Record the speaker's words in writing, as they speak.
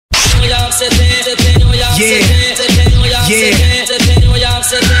For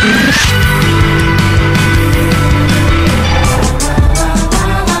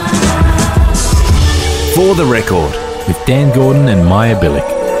the Record with Dan Gordon and Maya Billick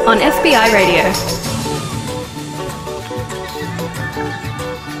on FBI Radio.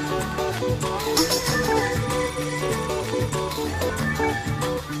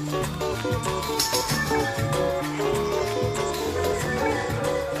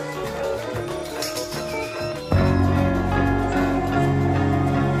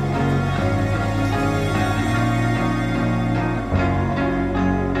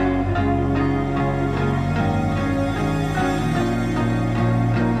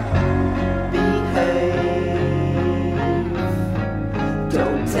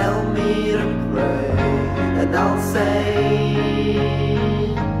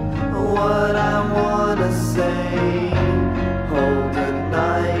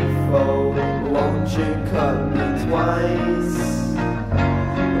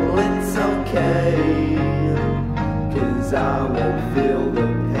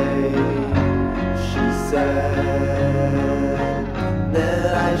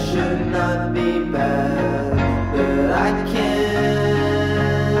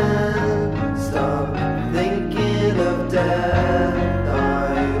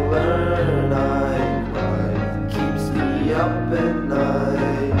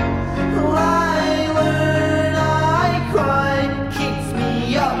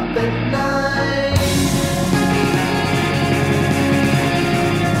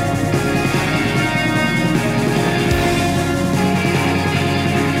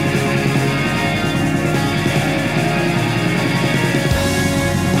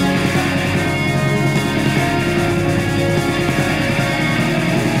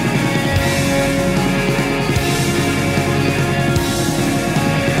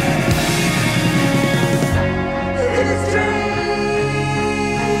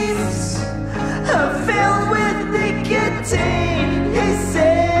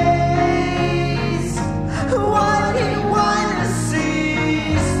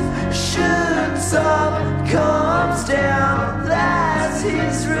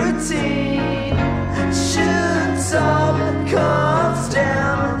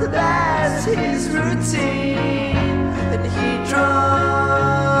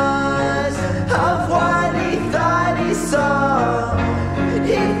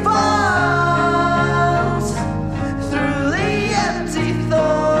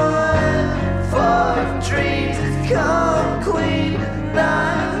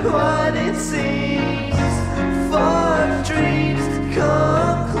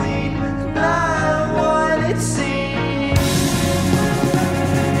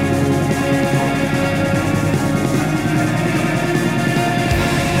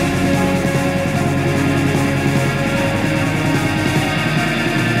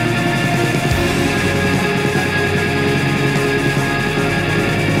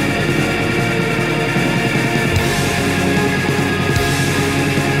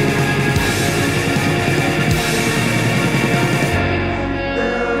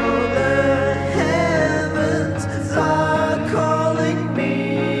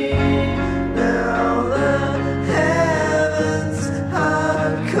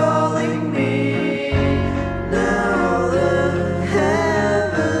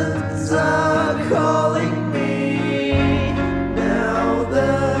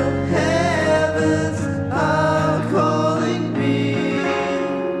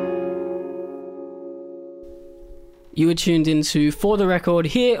 You were tuned into For the Record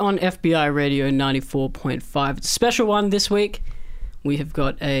here on FBI Radio 94.5. It's a special one this week. We have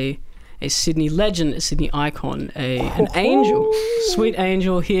got a Sydney legend, a Sydney icon, an angel, sweet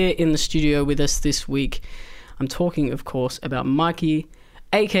angel here in the studio with us this week. I'm talking, of course, about Mikey,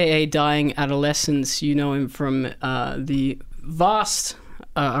 aka Dying Adolescence. You know him from the vast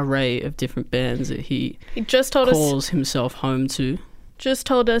array of different bands that he just calls himself home to. Just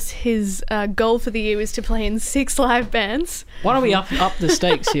told us his goal for the year was to play in 6 live bands. Why don't we up the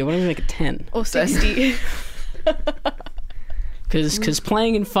stakes here? Why don't we make it 10? Or 60. Because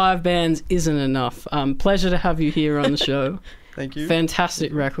playing in 5 bands isn't enough. Pleasure to have you here on the show. Thank you.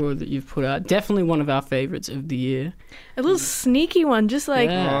 Fantastic record that you've put out. Definitely one of our favourites of the year. A little sneaky one, just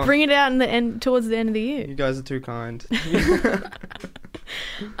bring it out towards the end of the year. You guys are too kind.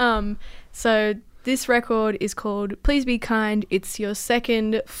 So this record is called Please Be Kind. It's your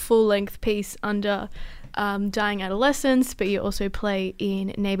second full-length piece under Dying Adolescence, but you also play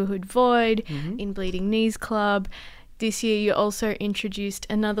in Neighbourhood Void, in Bleeding Knees Club. This year you also introduced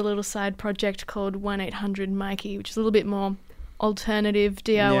another little side project called 1-800 Mikey, which is a little bit more alternative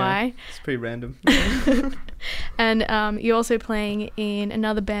DIY. Yeah, it's pretty random. And you're also playing in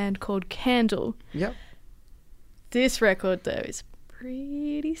another band called Candle. Yep. This record, though, is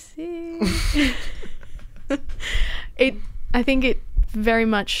pretty sick. I think it very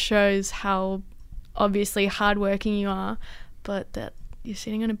much shows how obviously hardworking you are, but that you're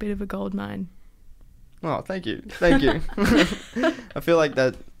sitting on a bit of a gold mine. Oh, thank you. Thank you. I feel like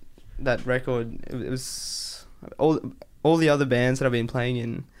that record, it was all the other bands that I've been playing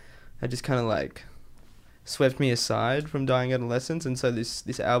in, I just kind of like swept me aside from Dying Adolescence, and so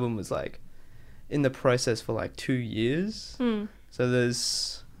this album was like in the process for like 2 years. So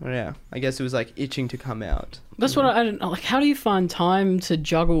I guess it was like itching to come out. That's what I don't know. Like, how do you find time to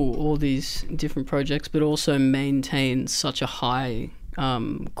juggle all these different projects but also maintain such a high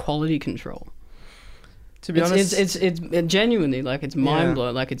quality control? To be honest, it's genuinely like it's mind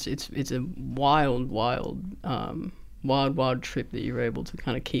blowing. Like it's a wild trip that you're able to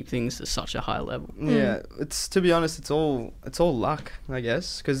kind of keep things to such a high level. Yeah, it's, to be honest, it's all luck, I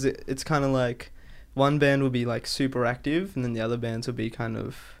guess, because it's kind of like one band will be like super active and then the other bands will be kind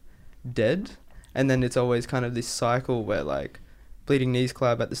of dead, and then it's always kind of this cycle where like Bleeding Knees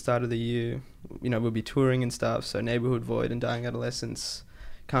Club at the start of the year, we'll be touring and stuff, so Neighborhood Void and Dying Adolescence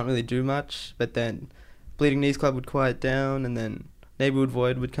can't really do much, but then Bleeding Knees Club would quiet down, and then Neighborhood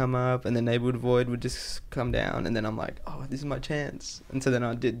Void would come up, and then Neighborhood Void would just come down, and then I'm like, oh, this is my chance. And so then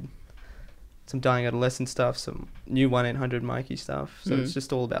I did some Dying Adolescent stuff, some new 1-800 Mikey stuff. So it's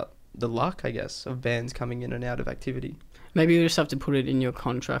just all about the luck, I guess, of bands coming in and out of activity. Maybe you just have to put it in your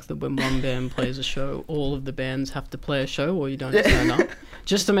contract that when one band plays a show, all of the bands have to play a show, or you don't turn up,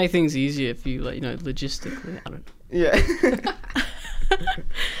 just to make things easier for you, like, logistically. I don't know. Yeah.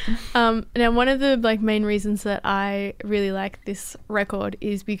 Now, one of the main reasons that I really like this record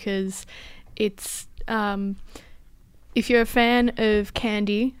is because it's if you're a fan of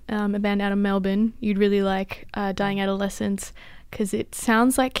Candy, a band out of Melbourne, you'd really like Dying Adolescence, because it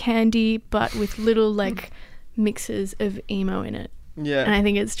sounds like Candy but with little mixes of emo in it. Yeah. And I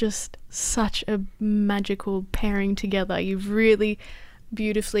think it's just such a magical pairing together. You've really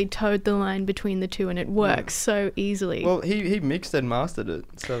beautifully towed the line between the two, and it works so easily. Well, he mixed and mastered it,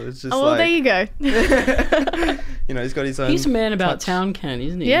 so it's just well, there you go. He's got his own. He's a man about touch. town, Ken,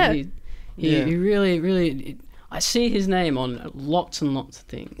 isn't he? Yeah. He really. I see his name on lots and lots of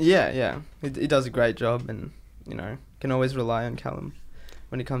things. Yeah. He does a great job, and can always rely on Callum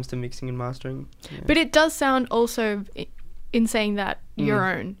when it comes to mixing and mastering. Yeah. But it does sound also, in saying that, your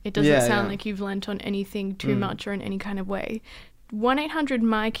own. It doesn't sound like you've lent on anything too much or in any kind of way. 1-800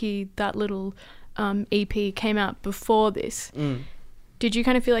 Mikey, that little EP, came out before this. Did you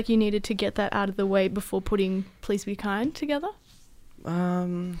kind of feel like you needed to get that out of the way before putting Please Be Kind together?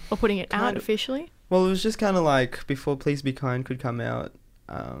 Or putting it out officially? Well, it was just kind of like before Please Be Kind could come out,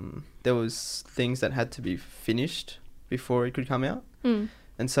 there was things that had to be finished before it could come out.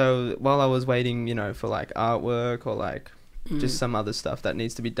 And so while I was waiting, for artwork or just some other stuff that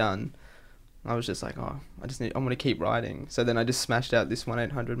needs to be done, I was just like, I'm going to keep writing. So then I just smashed out this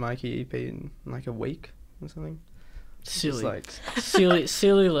 1-800 Mikey EP in a week or something.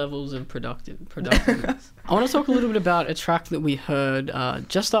 Silly levels of productiveness. I want to talk a little bit about a track that we heard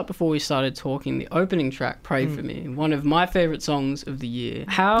just up before we started talking, the opening track, Pray For Me, one of my favourite songs of the year.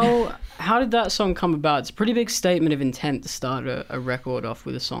 How did that song come about? It's a pretty big statement of intent to start a record off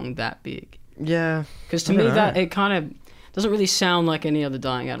with a song that big. Yeah. Because to me, that it kind of doesn't really sound like any other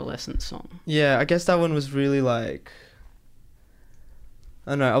Dying Adolescent song. Yeah, I guess that one was really I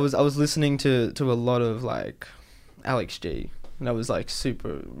don't know, I was listening to a lot of Alex G, and I was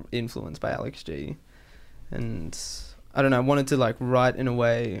super influenced by Alex G, and I don't know, I wanted to write in a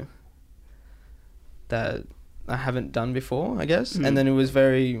way that I haven't done before, I guess. And then it was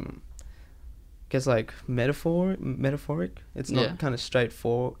very, I guess, metaphoric. It's not kind of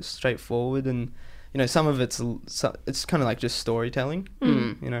straightforward, and some of it's kind of just storytelling.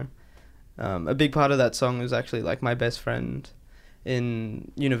 A big part of that song was actually my best friend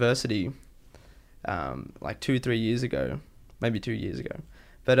in university, 2-3 years ago, maybe 2 years ago,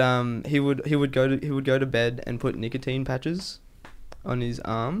 but he would go to bed and put nicotine patches on his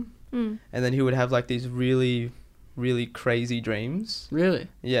arm, and then he would have these really, really crazy dreams. Really?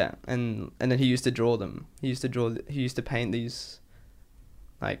 Yeah, and then he used to draw them. He used to paint these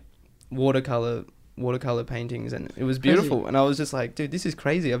watercolor paintings, and it was beautiful. Crazy. And I was just like, dude, this is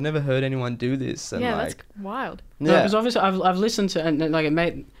crazy. I've never heard anyone do this. And that's wild. Yeah, because obviously I've listened to, and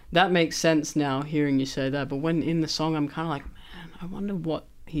that makes sense now hearing you say that. But when in the song, I'm kind of like, man, I wonder what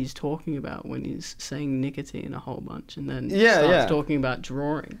he's talking about when he's saying nicotine a whole bunch, and then starts talking about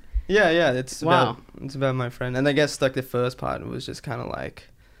drawing. Yeah. It's Wow. it's about my friend, and I guess like the first part was just kind of like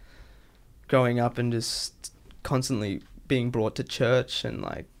growing up and just constantly being brought to church and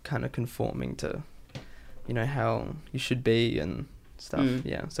like kind of conforming to, you know, how you should be and stuff. Mm.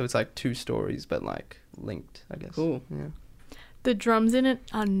 Yeah, so it's like two stories but like linked, I guess. Cool. Yeah. The drums in it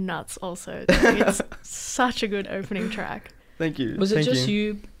are nuts also. It's such a good opening track. Thank you. Was it Thank just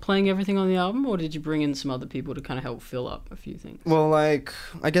you playing everything on the album, or did you bring in some other people to kind of help fill up a few things? Well, like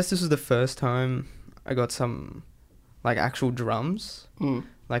I guess this was the first time I got some like actual drums. Mm.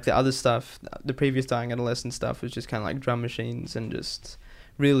 Like the other stuff, the previous Dying Adolescent stuff was just kind of like drum machines and just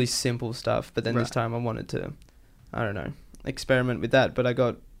really simple stuff. But then this Right. time I wanted to, I don't know, experiment with that. But I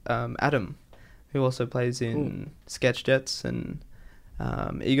got Adam, who also plays in Sketch Jets and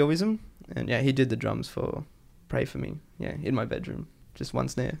Egoism. And yeah, he did the drums for Pray For Me. Yeah, in my bedroom. Just one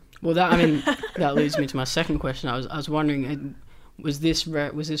snare. Well, that leads me to my second question. I was wondering, was this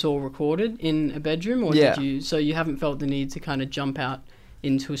all recorded in a bedroom, or Yeah. did you? So you haven't felt the need to kind of jump out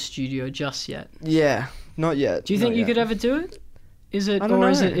into a studio just yet. Yeah, not yet. Do you think not you yet. could ever do it? Is it, I don't or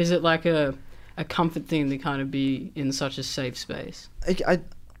is know. it like a comfort thing to kind of be in such a safe space?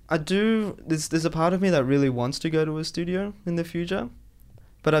 I do. There's a part of me that really wants to go to a studio in the future,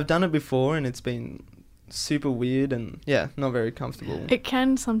 but I've done it before and it's been super weird and yeah, not very comfortable. It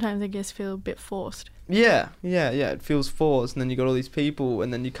can sometimes, I guess, feel a bit forced. Yeah. It feels forced, and then you got all these people,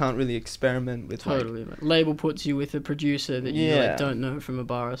 and then you can't really experiment with like, Totally. Like, label puts you with a producer that you Yeah. like, don't know from a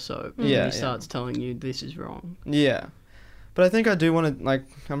bar of soap. Yeah, And yeah. he starts telling you this is wrong. Yeah, but I think I do want to like.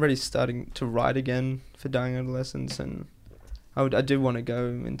 I'm already starting to write again for Dying Adolescents, and I do want to go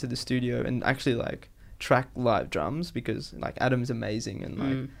into the studio and actually like track live drums, because like Adam's amazing and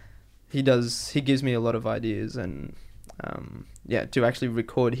like. Mm. He gives me a lot of ideas, and to actually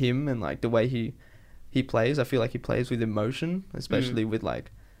record him and like the way he plays, I feel like he plays with emotion, especially with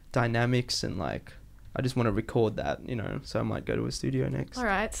like dynamics, and like I just want to record that, you know, so I might go to a studio next. All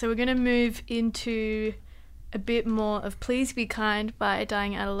right, so we're going to move into a bit more of Please Be Kind by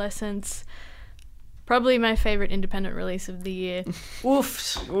Dying Adolescents. Probably my favourite independent release of the year.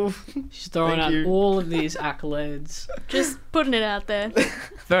 Oof. She's throwing Thank out you. all of these accolades. Just putting it out there.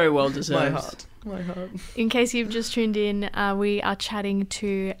 Very well deserved. My heart. In case you've just tuned in, we are chatting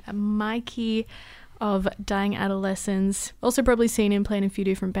to Mikey of Dying Adolescents. Also probably seen him playing a few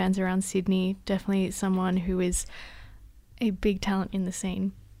different bands around Sydney. Definitely someone who is a big talent in the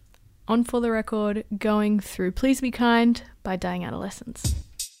scene. On For The Record, going through Please Be Kind by Dying Adolescents.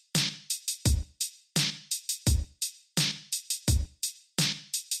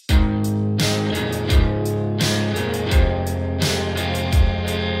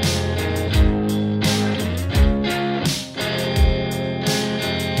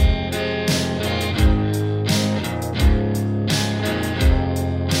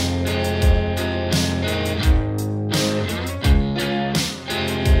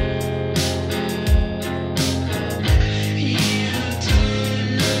 You told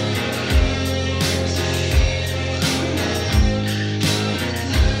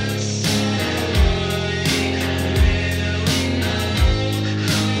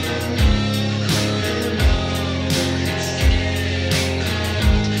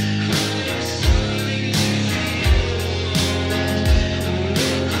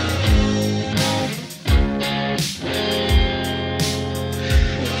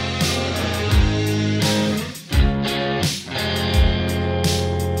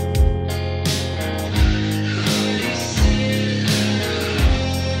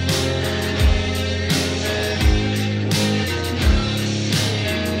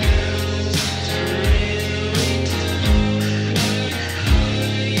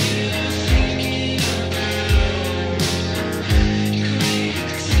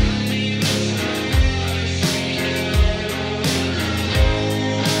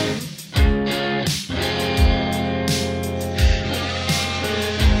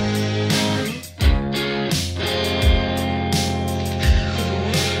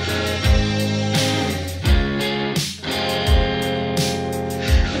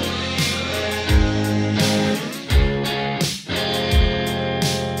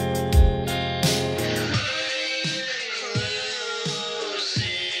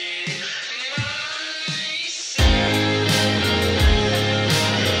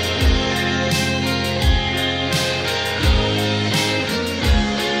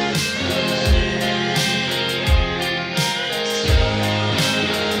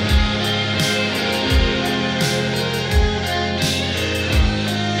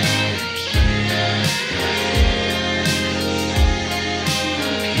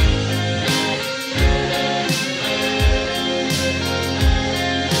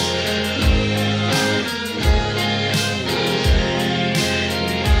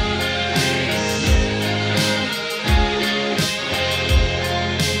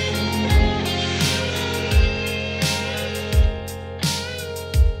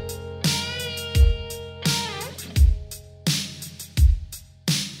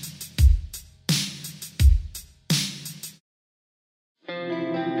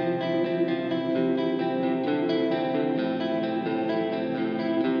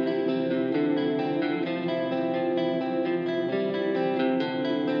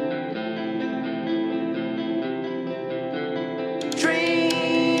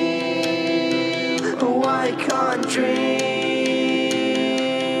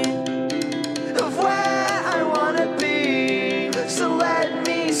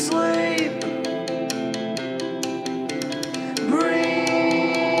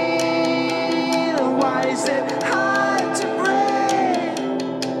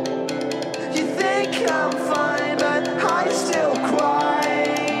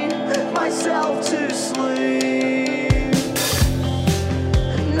myself to sleep.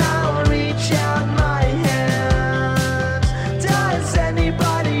 Now I reach out my hand. Does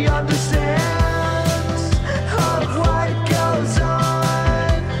anybody understand of what goes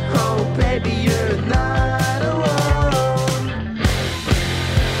on? Oh baby, you're not alone.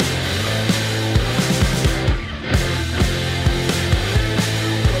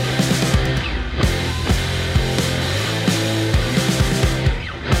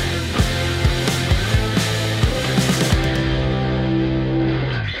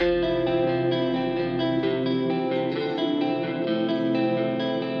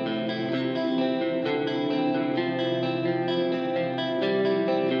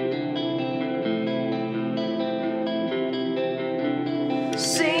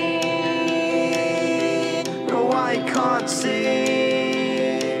 See, no, I can't see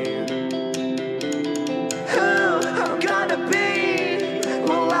who I'm gonna be.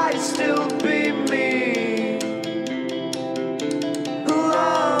 Will I still be me?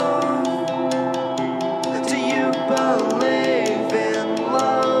 Love, do you believe in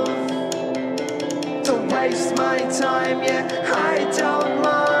love? Don't waste my time, yeah, I don't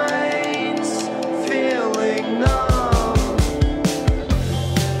mind feeling numb.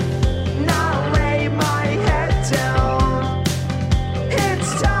 Now lay my head down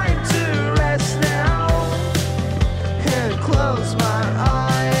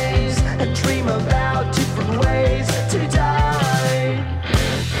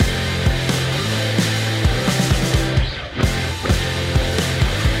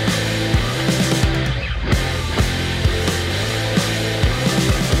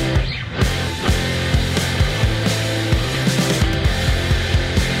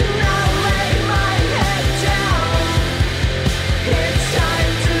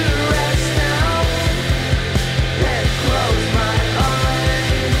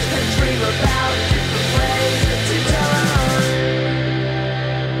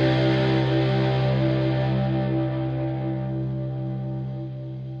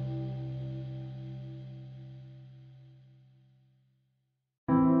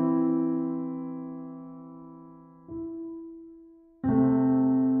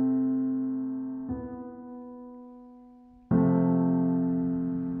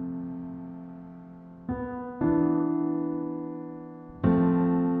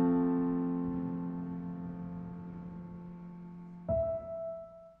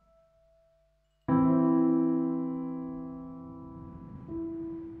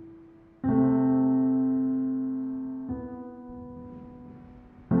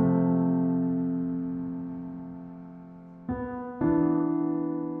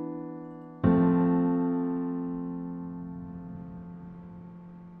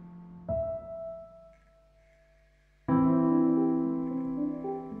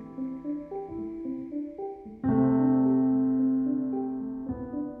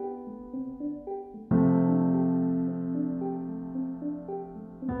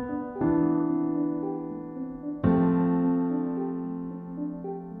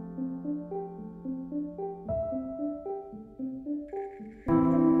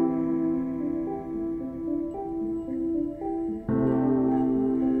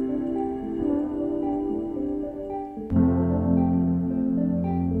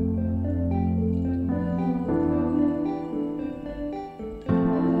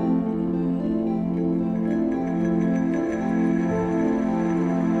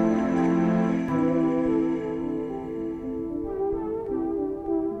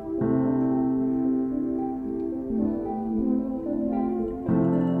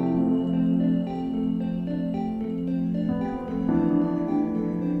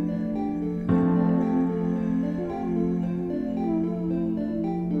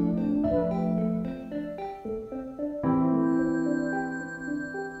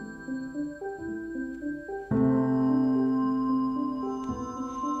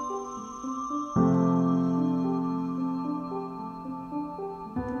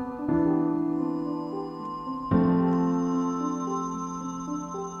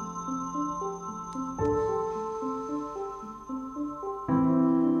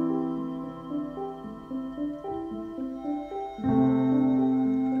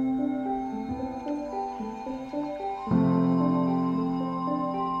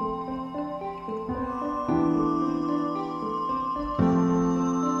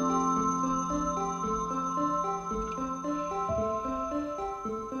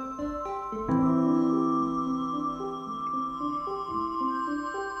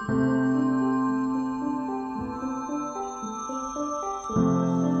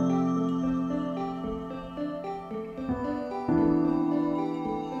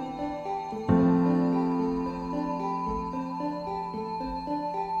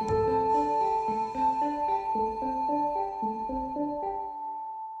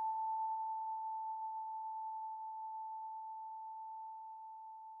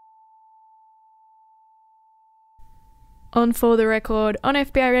On For the Record on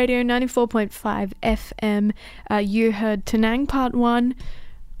FBI Radio 94.5 FM. You heard Tanang Part 1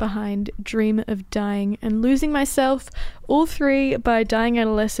 behind Dream of Dying and Losing Myself, all three by Dying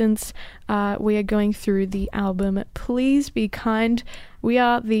Adolescents. We are going through the album Please Be Kind. We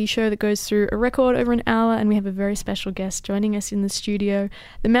are the show that goes through a record over an hour, and we have a very special guest joining us in the studio,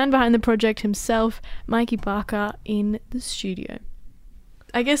 the man behind the project himself, Mikey Barker, in the studio.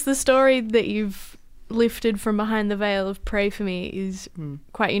 I guess the story that you've lifted from behind the veil of Pray For Me is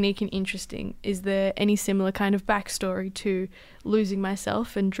quite unique and interesting. Is there any similar kind of backstory to Losing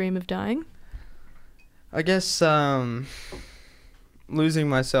Myself and Dream of Dying? I guess Losing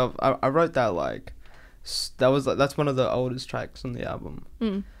Myself, I wrote that like, that's one of the oldest tracks on the album.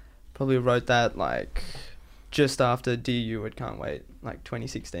 Probably wrote that like just after DU at Can't Wait, like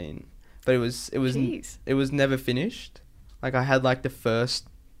 2016. But it was never finished. Like I had like the first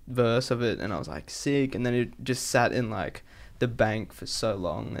verse of it and I was like sick, and then it just sat in like the bank for so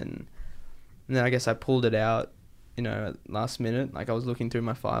long, and then I guess I pulled it out, you know, at last minute. Like I was looking through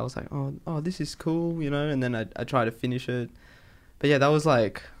my files like, oh this is cool, you know, and then I tried to finish it. But yeah, that was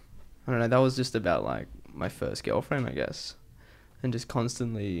like, I don't know, that was just about like my first girlfriend, I guess, and just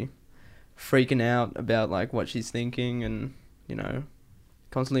constantly freaking out about like what she's thinking, and you know,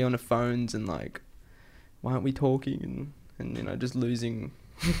 constantly on the phones and like, why aren't we talking, and you know, just losing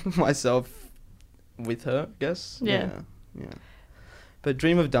myself with her, I guess. Yeah. But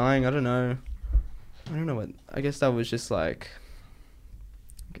Dream of Dying, I don't know what, I guess that was just like,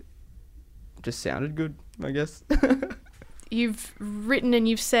 just sounded good, I guess. You've written and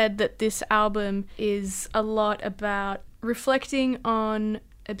you've said that this album is a lot about reflecting on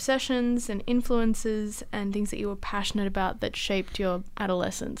obsessions and influences and things that you were passionate about that shaped your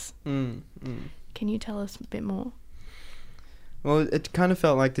adolescence. Can you tell us a bit more? Well, it kind of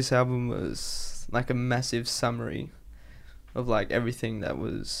felt like this album was like a massive summary of like everything that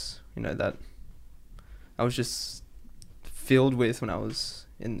was, you know, that I was just filled with when I was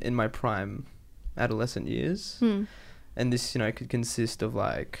in my prime adolescent years. And this, you know, could consist of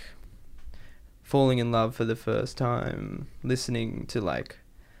like falling in love for the first time, listening to like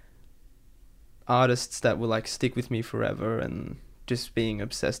artists that will like stick with me forever, and just being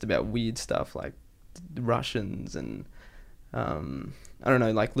obsessed about weird stuff like the Russians, and I don't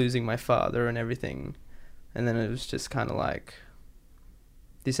know, like losing my father and everything. And then it was just kind of like,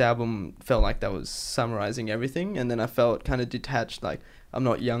 this album felt like that was summarizing everything, and then I felt kind of detached, like I'm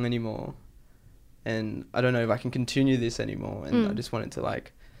not young anymore, and I don't know if I can continue this anymore, and I just wanted to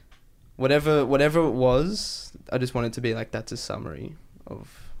like, whatever it was, I just wanted to be like, that's a summary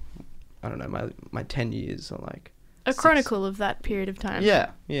of, I don't know, my 10 years, or like a chronicle of that period of time.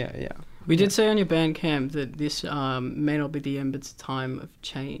 Yeah. We did say on your Bandcamp that this may not be the end, but it's a time of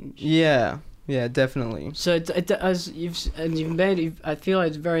change. Yeah, definitely. So as you've made, I feel like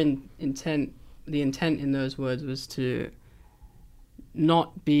it's very intent. The intent in those words was to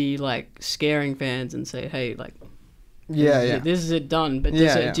not be like scaring fans and say, hey, like, this is it done. But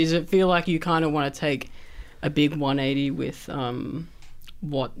does it feel like you kind of want to take a big 180 with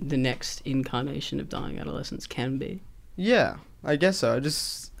what the next incarnation of Dying Adolescents can be? Yeah, I guess so. I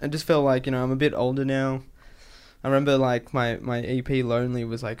just felt like, you know, I'm a bit older now. I remember like my EP Lonely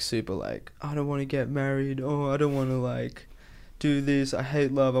was like super like, I don't want to get married, I don't want to like do this, I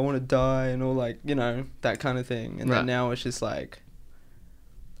hate love, I want to die, and all like, you know, that kind of thing. And then now it's just like,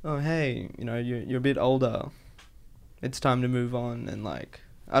 oh hey, you know, you're a bit older, it's time to move on, and like,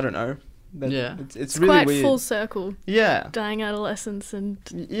 I don't know. It's really quite weird. Full circle. Yeah. Dying Adolescence and...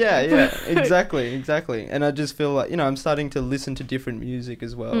 Yeah, exactly. And I just feel like, you know, I'm starting to listen to different music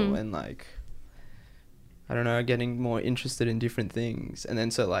as well, and like, I don't know, getting more interested in different things. And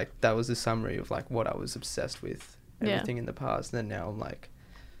then so like, that was a summary of like what I was obsessed with, everything in the past. And then now I'm like,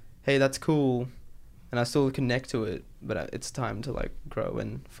 hey, that's cool, and I still connect to it, but it's time to like grow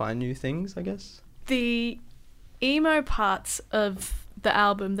and find new things, I guess. The emo parts of the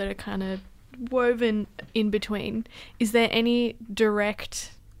album that are kind of woven in between, is there any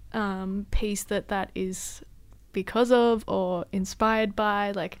direct piece that is because of or inspired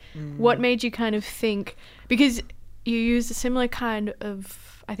by? Like, what made you kind of think, because you use a similar kind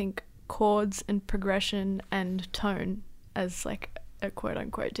of, I think, chords and progression and tone as like a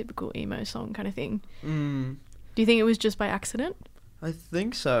quote-unquote typical emo song kind of thing. Do you think it was just by accident? I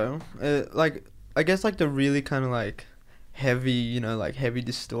think so. Like, I guess like the really kind of like heavy, you know, like heavy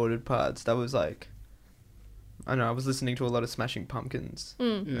distorted parts, that was like, I don't know, I was listening to a lot of Smashing Pumpkins,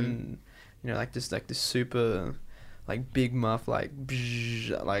 and you know, like just like this super like big muff, like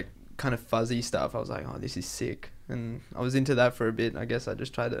bzz, like kind of fuzzy stuff. I was like, oh, this is sick, and I was into that for a bit. I guess I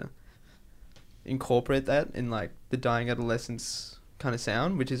just tried to incorporate that in like the Dying Adolescence kind of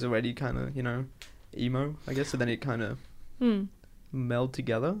sound, which is already kind of, you know, emo, I guess. So then it kind of meld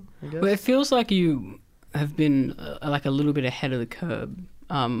together, I guess. Well, it feels like you have been like a little bit ahead of the curve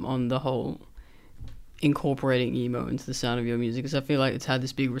on the whole incorporating emo into the sound of your music, because I feel like it's had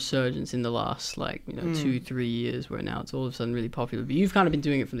this big resurgence in the last, like, you know, 2-3 years, where now it's all of a sudden really popular. But you've kind of been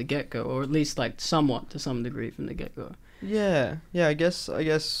doing it from the get-go, or at least like somewhat to some degree from the get-go. Yeah, I guess I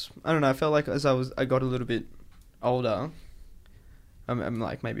don't know, I felt like as I got a little bit older, I'm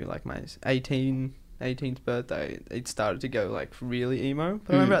like maybe like my 18th birthday, it started to go like really emo.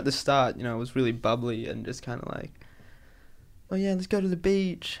 But I remember at the start, you know, it was really bubbly and just kind of like, oh yeah, let's go to the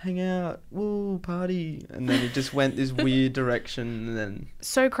beach, hang out, woo, party. And then it just went this weird direction, and then...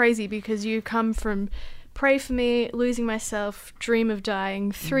 So crazy, because you come from Pray For Me, Losing Myself, Dream of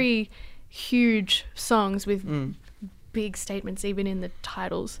Dying, 3 huge songs with big statements even in the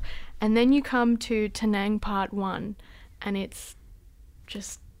titles. And then you come to Tanang Part 1, and it's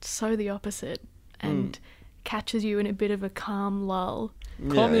just so the opposite, and catches you in a bit of a calm lull.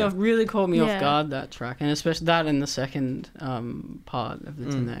 Caught me off guard, that track, and especially that in the second part of the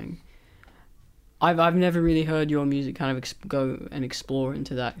Tanang. I've never really heard your music kind of go and explore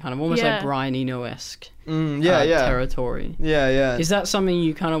into that kind of almost like Brian Eno-esque territory. Yeah. Is that something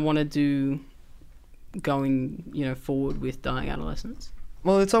you kind of want to do going, you know, forward with Dying Adolescence?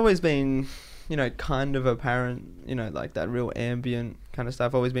 Well, it's always been, you know, kind of apparent, you know, like that real ambient kind of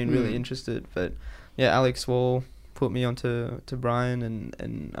stuff. I've always been really interested, but yeah, Alex Wall put me onto Brian,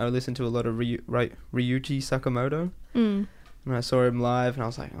 and I listened to a lot of Ryuichi Sakamoto, and I saw him live, and I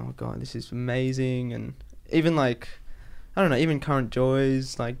was like, oh god, this is amazing. And even like, I don't know, even Current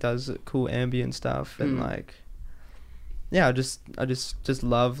Joys like does cool ambient stuff, and like, yeah, I just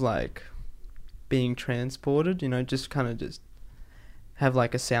love like being transported, you know, just kind of just have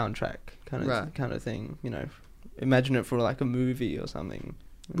like a soundtrack kind of thing, you know, imagine it for like a movie or something.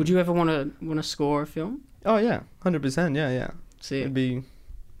 Would you ever want to score a film? Oh yeah, 100%. Yeah. See, it'd be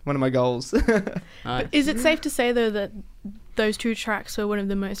one of my goals. Nice. Is it safe to say though that those 2 tracks are one of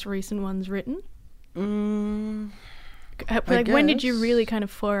the most recent ones written? Like, when did you really kind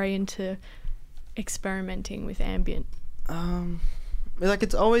of foray into experimenting with ambient? Like,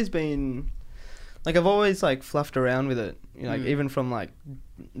 it's always been, like, I've always like fluffed around with it, you know, like even from like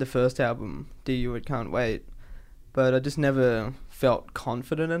the first album, DU It Can't Wait, but I just never felt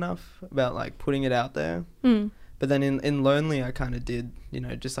confident enough about like putting it out there. But then in Lonely I kind of did, you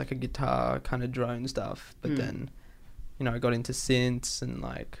know, just like a guitar kind of drone stuff, but then, you know, I got into synths and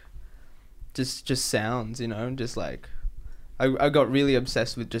like just sounds, you know, just like I got really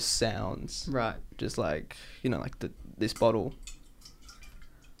obsessed with just sounds, right? Just like, you know, like this bottle.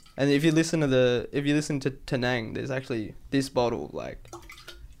 And if you listen to Tanang, there's actually this bottle, like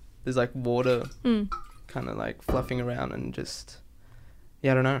there's like water kind of like fluffing around, and just,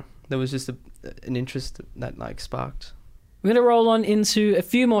 yeah, I don't know, there was just an interest that like sparked. We're going to roll on into a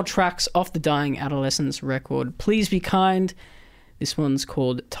few more tracks off the Dying Adolescence record. Please Be Kind. This one's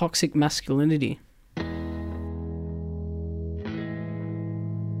called Toxic Masculinity.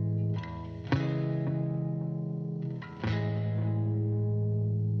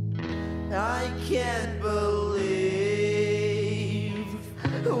 I can't believe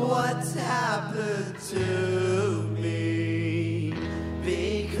what's happened to me,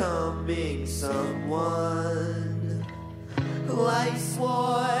 becoming someone who I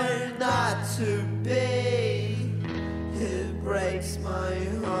swore not to be. It breaks my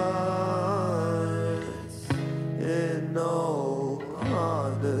heart, in all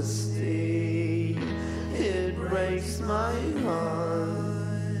honesty. It breaks my heart.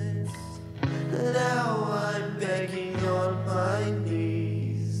 Now I'm begging on my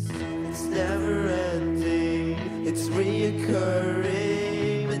knees. It's never ending, it's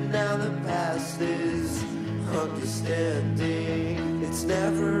reoccurring, but now the past is understanding. It's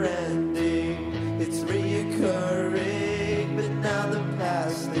never ending, it's reoccurring, but now the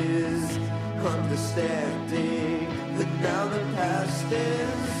past is understanding. But now the past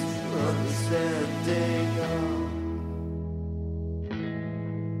is understanding.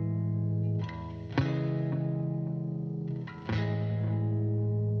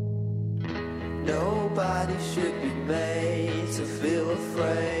 Nobody should be made to feel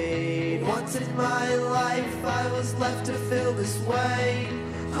afraid. Once in my life I was left to feel this way,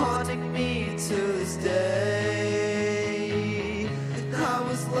 haunting me to this day. I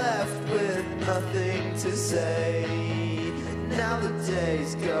was left with nothing to say. Now the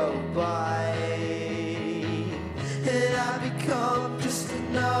days go by, and I become just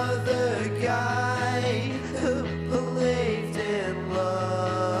another guy who believed in love.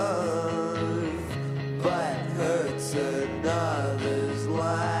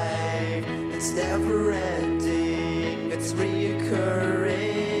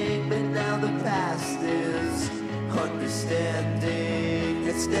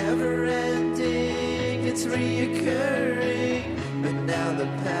 It's never ending, it's reoccurring. But now the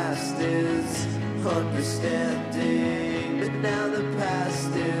past is understanding. But now the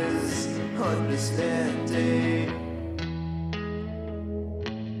past is understanding.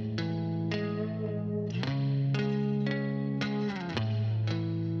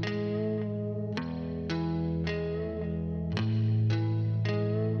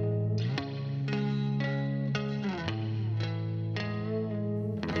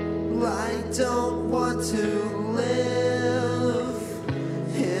 I don't want to live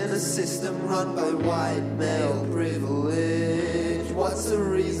in a system run by white male privilege. What's the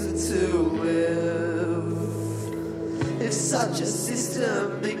reason to live if such a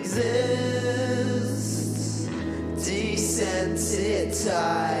system exists?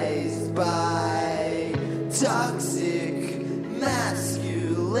 Desensitized by toxic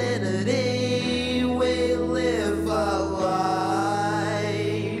masculinity, we live a life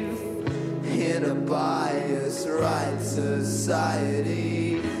in a biased right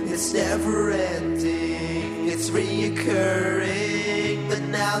society. It's never ending, it's reoccurring. But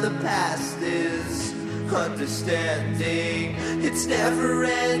now the past is understanding. It's never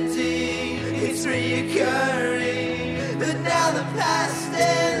ending, it's reoccurring. But now the past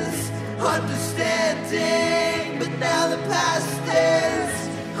is understanding. But now the past is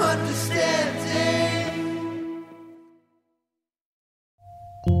understanding.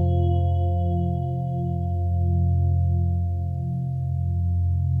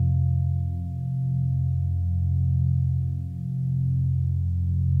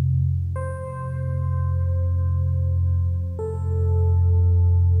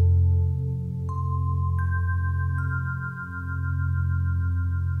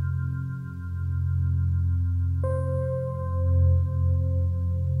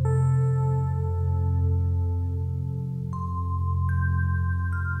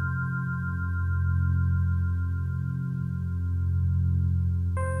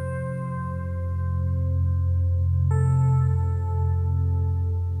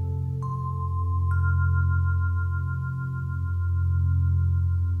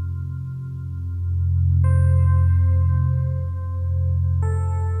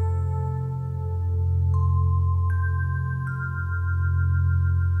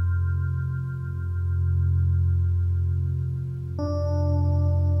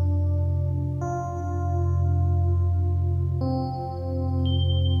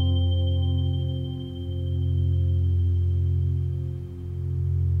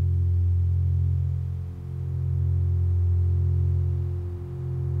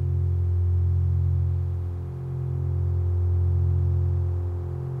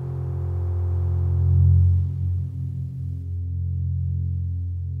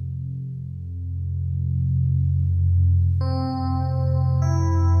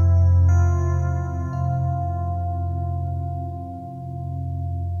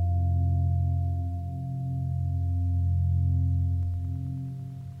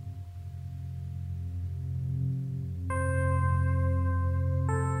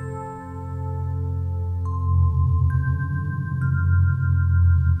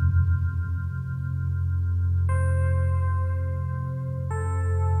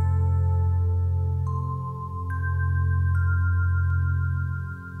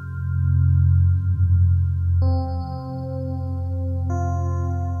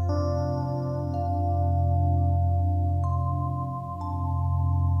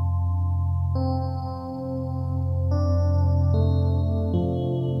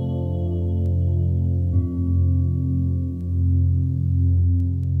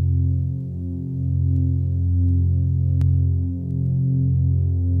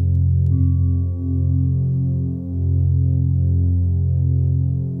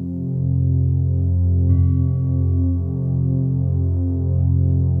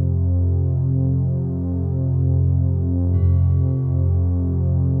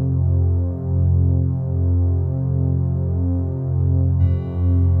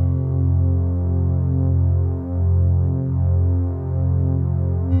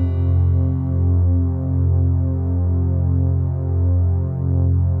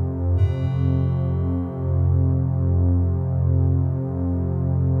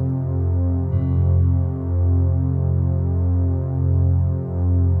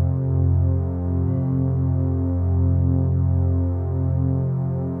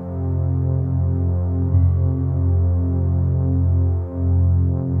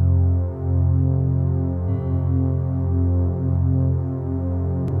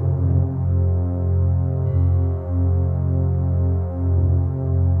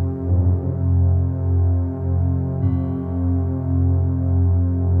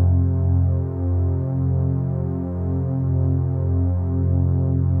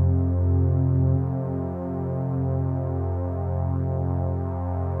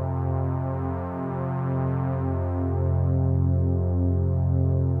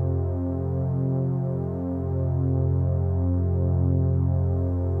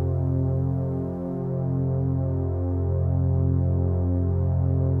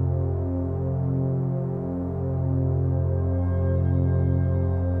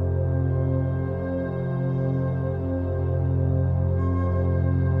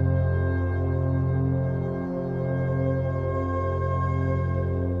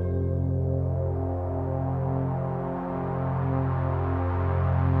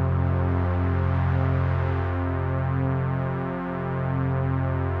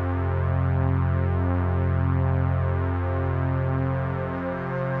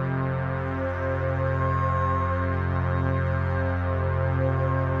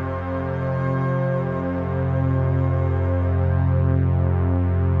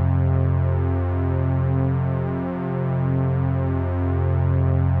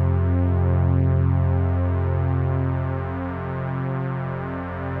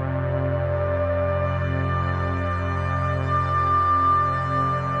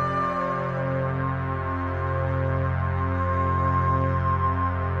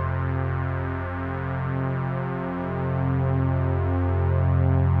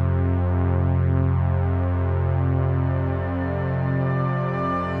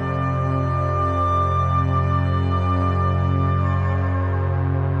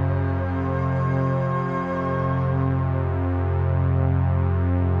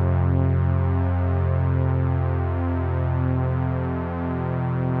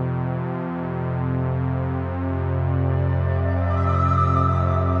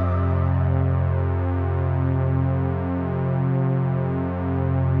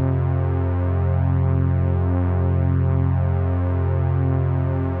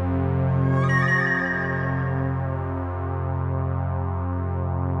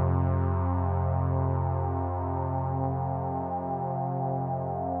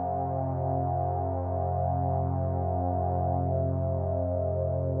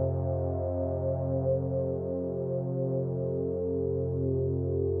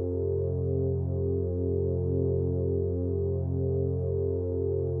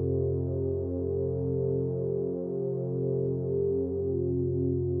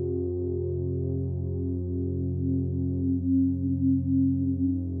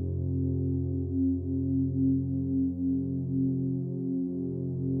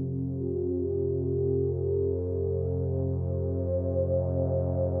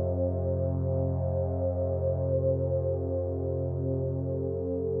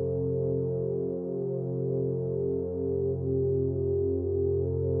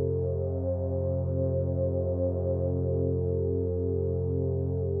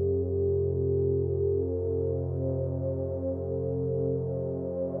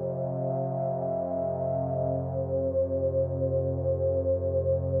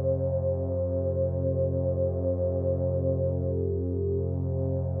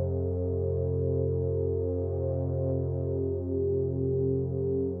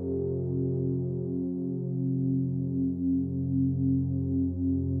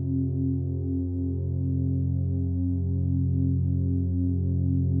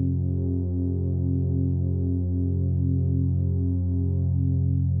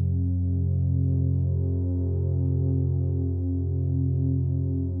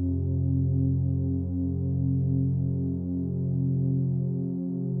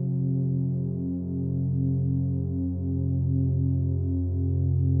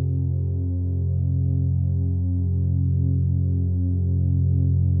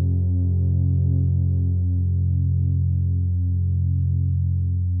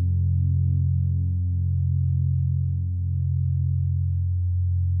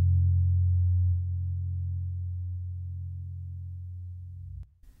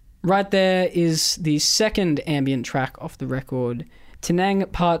 Right there is the second ambient track off the record,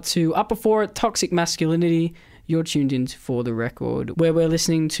 Tenang Part 2. Up before it, Toxic Masculinity. You're tuned in For the Record, where we're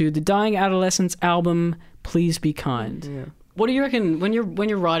listening to the Dying Adolescents album, Please Be Kind. Yeah. What do you reckon when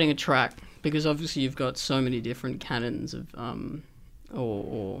you're writing a track? Because obviously you've got so many different canons of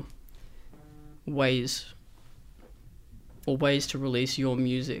or ways to release your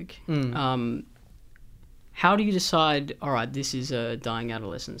music. How do you decide, all right, this is a Dying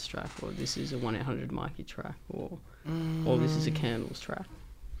Adolescents track, or this is a 1-800-Mikey track, or this is a Candles track?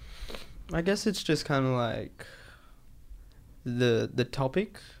 I guess it's just kind of like the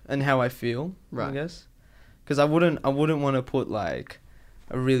topic and how I feel, Right. I guess. Because I wouldn't want to put like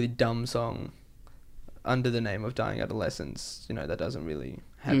a really dumb song under the name of Dying Adolescents, you know, that doesn't really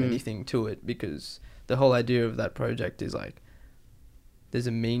have anything to it, because the whole idea of that project is like there's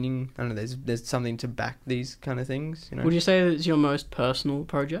a meaning. I don't know, there's something to back these kind of things, you know. Would you say that it's your most personal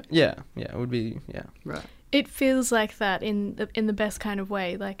project? Yeah, it would be, yeah. Right. It feels like that in the best kind of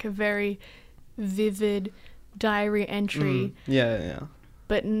way, like a very vivid diary entry, Yeah.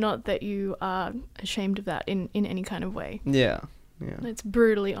 but not that you are ashamed of that in any kind of way. Yeah. It's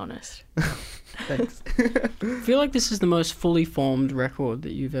brutally honest. Thanks. I feel like this is the most fully formed record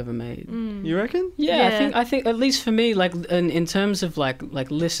that you've ever made. You reckon? Yeah, I think at least for me, like in terms of like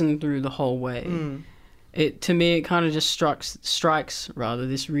listen through the whole way, it to me it kind of just strikes rather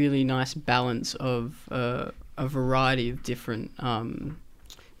this really nice balance of a variety of different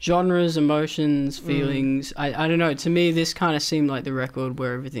genres, emotions, feelings. I don't know. To me, this kind of seemed like the record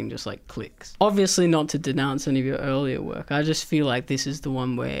where everything just like clicks. Obviously, not to denounce any of your earlier work. I just feel like this is the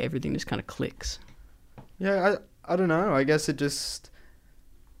one where everything just kind of clicks. Yeah, I don't know. I guess it just,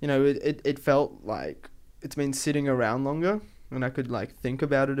 you know, it felt like it's been sitting around longer, and I could like think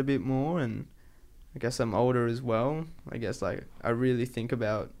about it a bit more. And I guess I'm older as well. I guess like I really think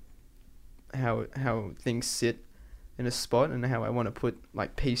about how things sit in a spot and how I want to put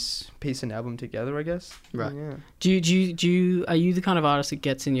like piece an album together, I guess. Right. Yeah. Do you are you the kind of artist that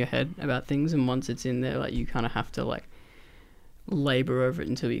gets in your head about things, and once it's in there, like you kind of have to like labor over it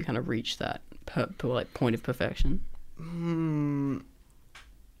until you kind of reach that like point of perfection?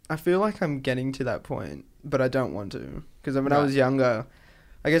 I feel like I'm getting to that point, but I don't want to, because when I Right. was younger,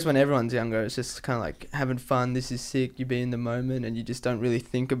 I guess when everyone's younger, it's just kind of like having fun. This is sick. You be in the moment, and you just don't really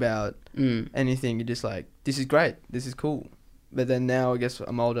think about anything. You're just like, this is great. This is cool. But then now, I guess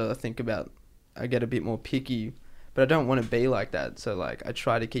I'm older. I get a bit more picky, but I don't want to be like that. So like, I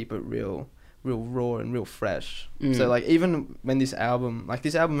try to keep it real raw and real fresh. So like, even when this album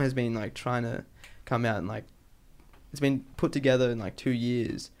has been like trying to come out, and like it's been put together in like 2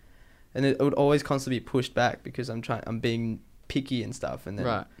 years, and it would always constantly be pushed back because I'm being picky and stuff. And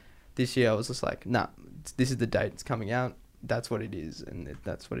then this year I was just like, nah, this is the date it's coming out. That's what it is, and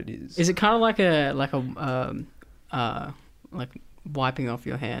that's what it is. Is it kind of like wiping off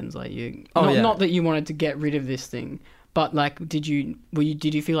your hands, like you? Not that you wanted to get rid of this thing, but like, did you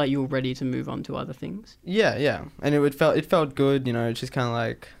feel like you were ready to move on to other things? Yeah, and it felt good, you know. It's just kind of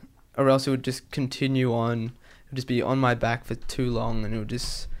like, or else it would just continue on. It would just be on my back for too long, and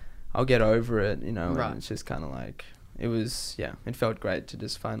I'll get over it, you know. Right. And it's just kind of like, it felt great to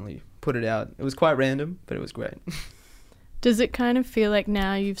just finally put it out. It was quite random, but it was great. Does it kind of feel like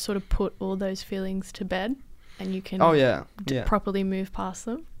now you've sort of put all those feelings to bed and you can properly move past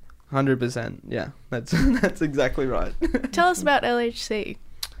them? 100%. Yeah, that's exactly right. Tell us about LHC.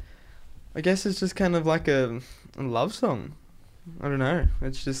 I guess it's just kind of like a love song. I don't know.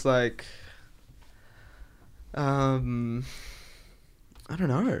 It's just like, I don't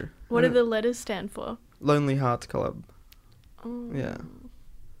know. What do the letters stand for? Lonely Hearts Club. Oh. Yeah.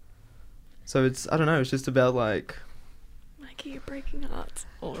 So it's, I don't know, it's just about like, Mikey, you're breaking hearts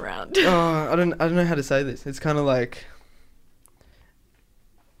all around. I don't know how to say this. It's kind of like,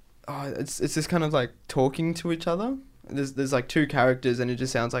 it's just kind of like talking to each other. There's like two characters, and it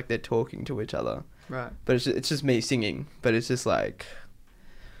just sounds like they're talking to each other. Right. But it's just me singing. But it's just like,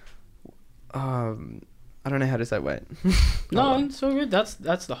 I don't know how to say. Wait. No, it's all good. That's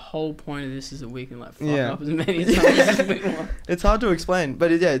the whole point of this, is that we can like fuck Yeah. up as many times as we want. It's hard to explain,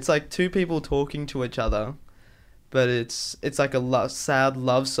 but it's like two people talking to each other, but it's like a sad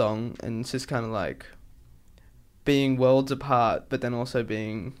love song, and it's just kind of like being worlds apart, but then also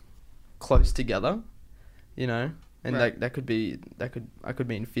being close together, you know. And Right. that I could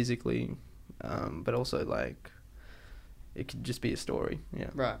mean physically, but also like it could just be a story. Yeah.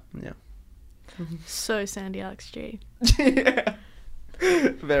 Right. Yeah. So Sandy Alex G. Yeah.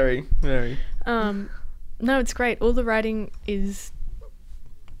 Very, very. No, it's great. All the writing is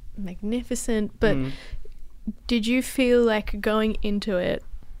magnificent, but did you feel like going into it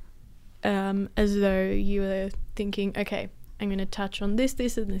as though you were thinking, okay, I'm going to touch on this,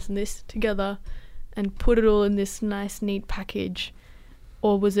 this, and this, and this together and put it all in this nice, neat package?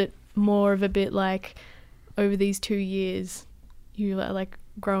 Or was it more of a bit like over these 2 years you were like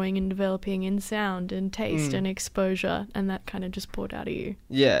growing and developing in sound and taste and exposure, and that kind of just poured out of you?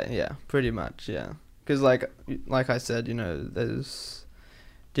 Yeah, pretty much, yeah. Because like I said, you know, there's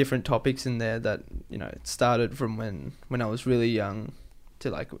different topics in there that, you know, it started from when I was really young to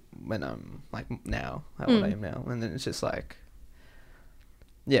like when I'm like now, how old I am now, and then it's just like,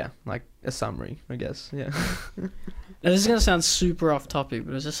 yeah, like a summary, I guess, yeah. Now, this is going to sound super off topic,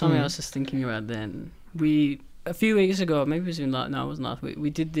 but it was just something I was just thinking about then. A few weeks ago, maybe it was even it wasn't last week,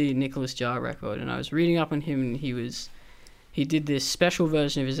 we did the Nicholas Jar record, and I was reading up on him, and he did this special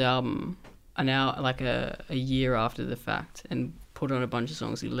version of his album a year after the fact, and put on a bunch of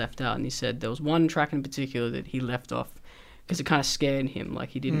songs he left out, and he said there was one track in particular that he left off because it kind of scared him, like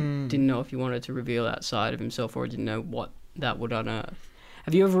he didn't know if he wanted to reveal that side of himself, or didn't know what that would unearth.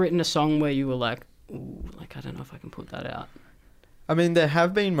 Have you ever written a song where you were like, ooh, like I don't know if I can put that out? I mean, there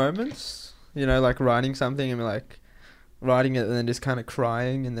have been moments, you know, like writing something and like writing it and then just kind of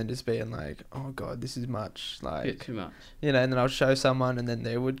crying and then just being like, oh god, this is much, like, Bit too much. you know, and then I'll show someone and then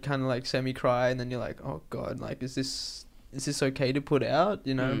they would kind of like semi cry, and then you're like, oh god, like is this okay to put out,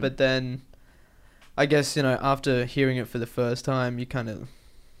 you know? But then I guess, you know, after hearing it for the first time, you kind of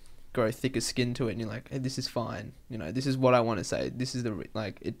grow thicker skin to it, and you're like, hey, this is fine, you know, this is what I want to say, this is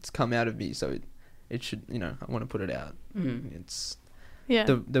like it's come out of me, so it should, you know, I want to put it out. It's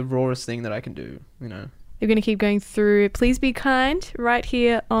the rawest thing that I can do, you know. You're going to keep going through Please Be Kind right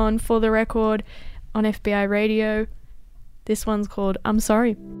here on For the Record on FBI Radio. This one's called I'm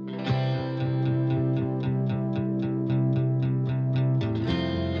Sorry.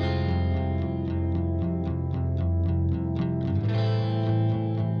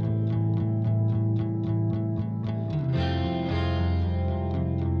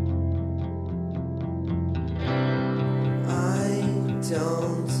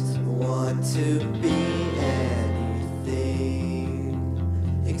 Don't want to be anything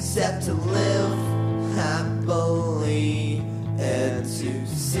except to live happily and to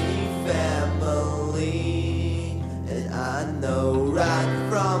see family, and I know right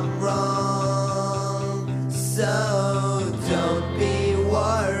from wrong, so don't be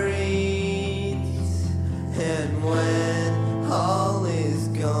worried, and when all is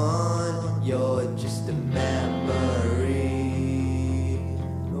gone, you're just a memory.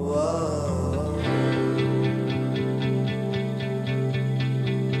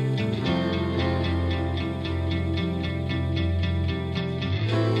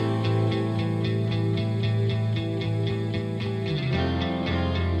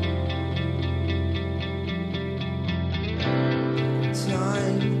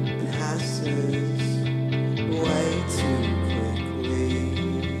 Time passes way too quickly,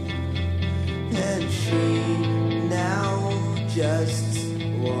 and she now just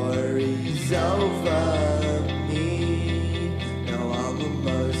worries over me. Now I'm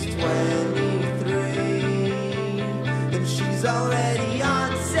almost 23, and she's already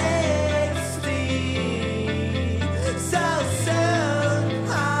on 60. So soon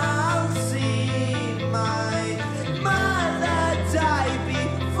I'll see my mother die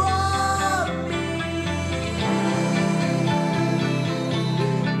before me.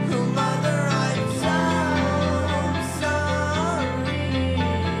 Mother, I'm so sorry.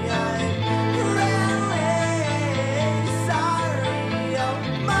 I'm really sorry. Oh,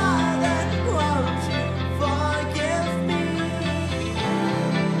 Mother, won't you forgive me?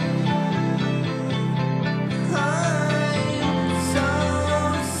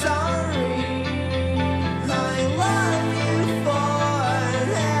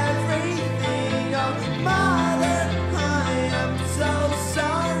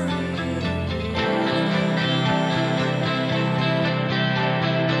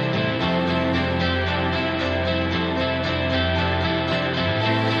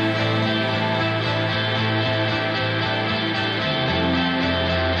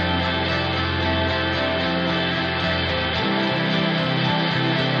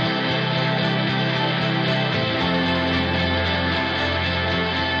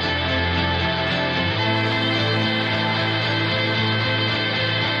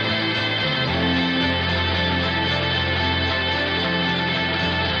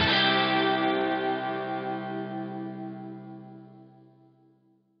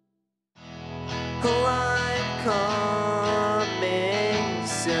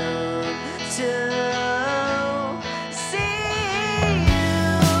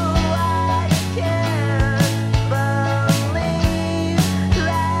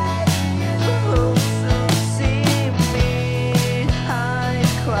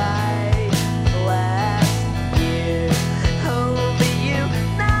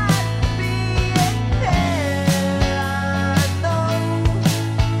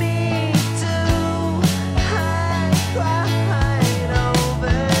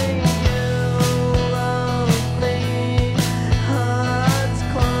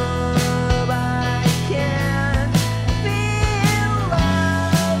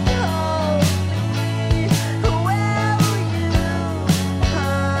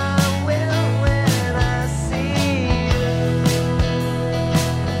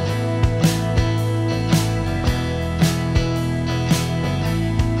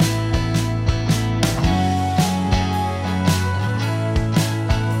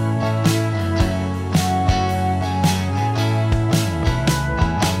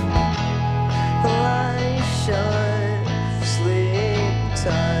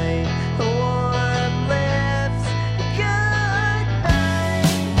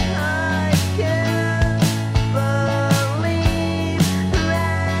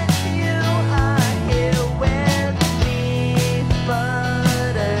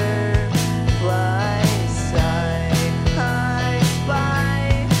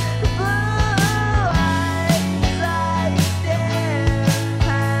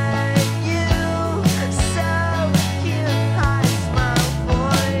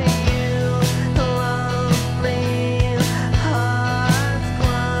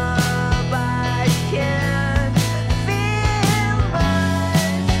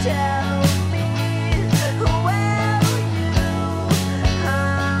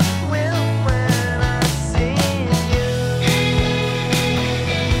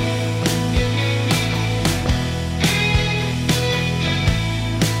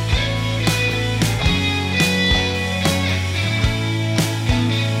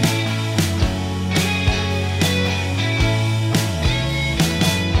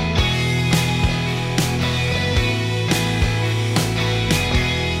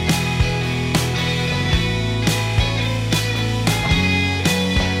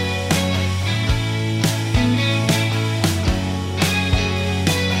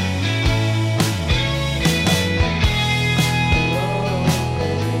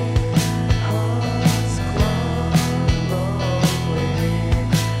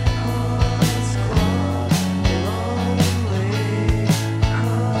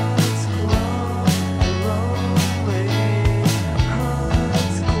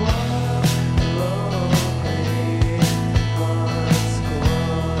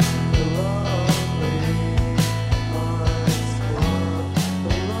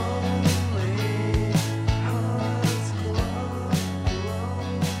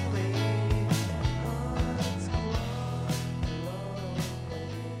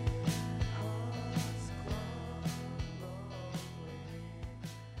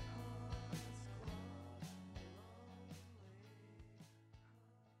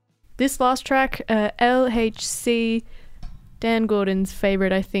 this last track, LHC, Dan Gordon's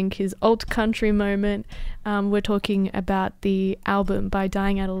favourite, I think, his alt country moment. We're talking about the album by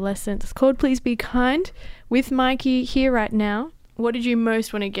Dying Adolescents. It's called Please Be Kind, with Mikey here right now. What did you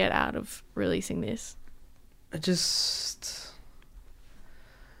most want to get out of releasing this? I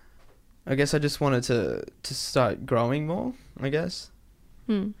guess I just wanted to start growing more, I guess.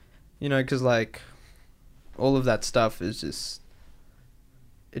 You know, because, like, all of that stuff is just...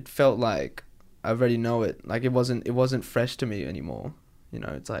 It felt like I already know it. Like, it wasn't fresh to me anymore. You know,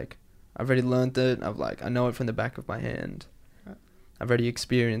 it's like I've already learned it. I know it from the back of my hand. I've already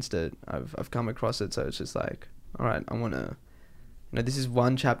experienced it. I've come across it. So it's just like, all right, I want to, you know, this is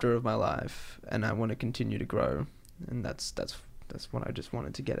one chapter of my life, and I want to continue to grow, and that's what I just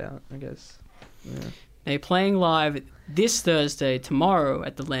wanted to get out, I guess. Yeah. They're playing live this Thursday, tomorrow,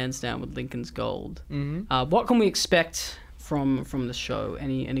 at the Lansdowne with Lincoln's Gold. What can we expect from the show?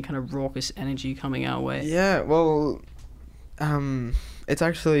 Any kind of raucous energy coming our way? Yeah, well, it's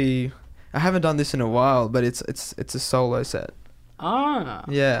actually, I haven't done this in a while, but it's a solo set. Ah.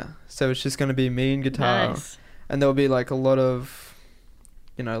 Yeah, so it's just gonna be me and guitar, Nice. and there'll be like a lot of,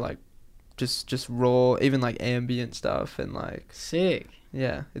 you know, like just raw, even like ambient stuff, and like, Sick.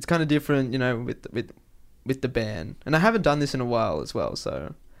 yeah, it's kind of different, you know, with the band, and I haven't done this in a while as well,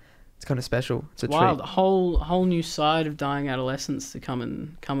 so it's kind of special. It's a Wow, treat. the whole new side of Dying Adolescents to come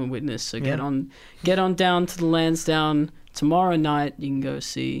and witness. So get on down to the Lansdowne tomorrow night. You can go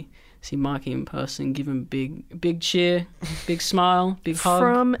see Mikey in person. Give him big cheer, big smile, big hug.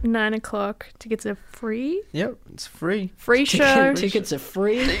 From 9 o'clock. Tickets are free. Yep, it's free. Free show. Tickets are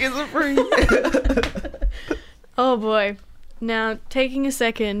free. Tickets are free. Oh boy. Now, taking a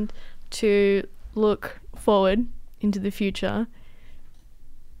second to look forward into the future.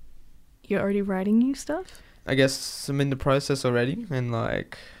 You're already writing new stuff? I guess I'm in the process already, and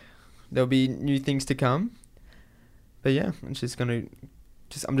like there'll be new things to come. But yeah, I'm just gonna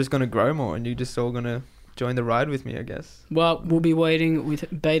grow more, and you're just all gonna join the ride with me, I guess. Well, we'll be waiting with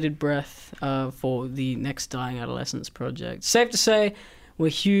bated breath for the next Dying Adolescents project. Safe to say, we're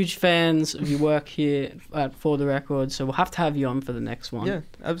huge fans of your work here at For the Record, so we'll have to have you on for the next one. Yeah,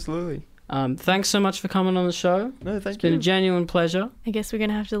 absolutely. Thanks so much for coming on the show. No, thank It's been you. a genuine pleasure. I guess we're going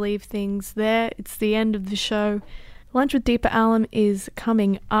to have to leave things there. It's the end of the show. Lunch with Deepa Allam is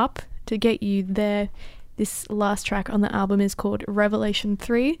coming up. To get you there, this last track on the album is called Revelation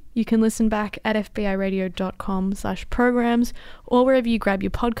 3. You can listen back at fbiradio.com/programs or wherever you grab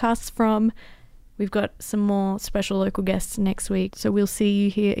your podcasts from. We've got some more special local guests next week, so we'll see you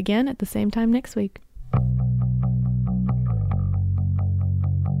here again at the same time next week.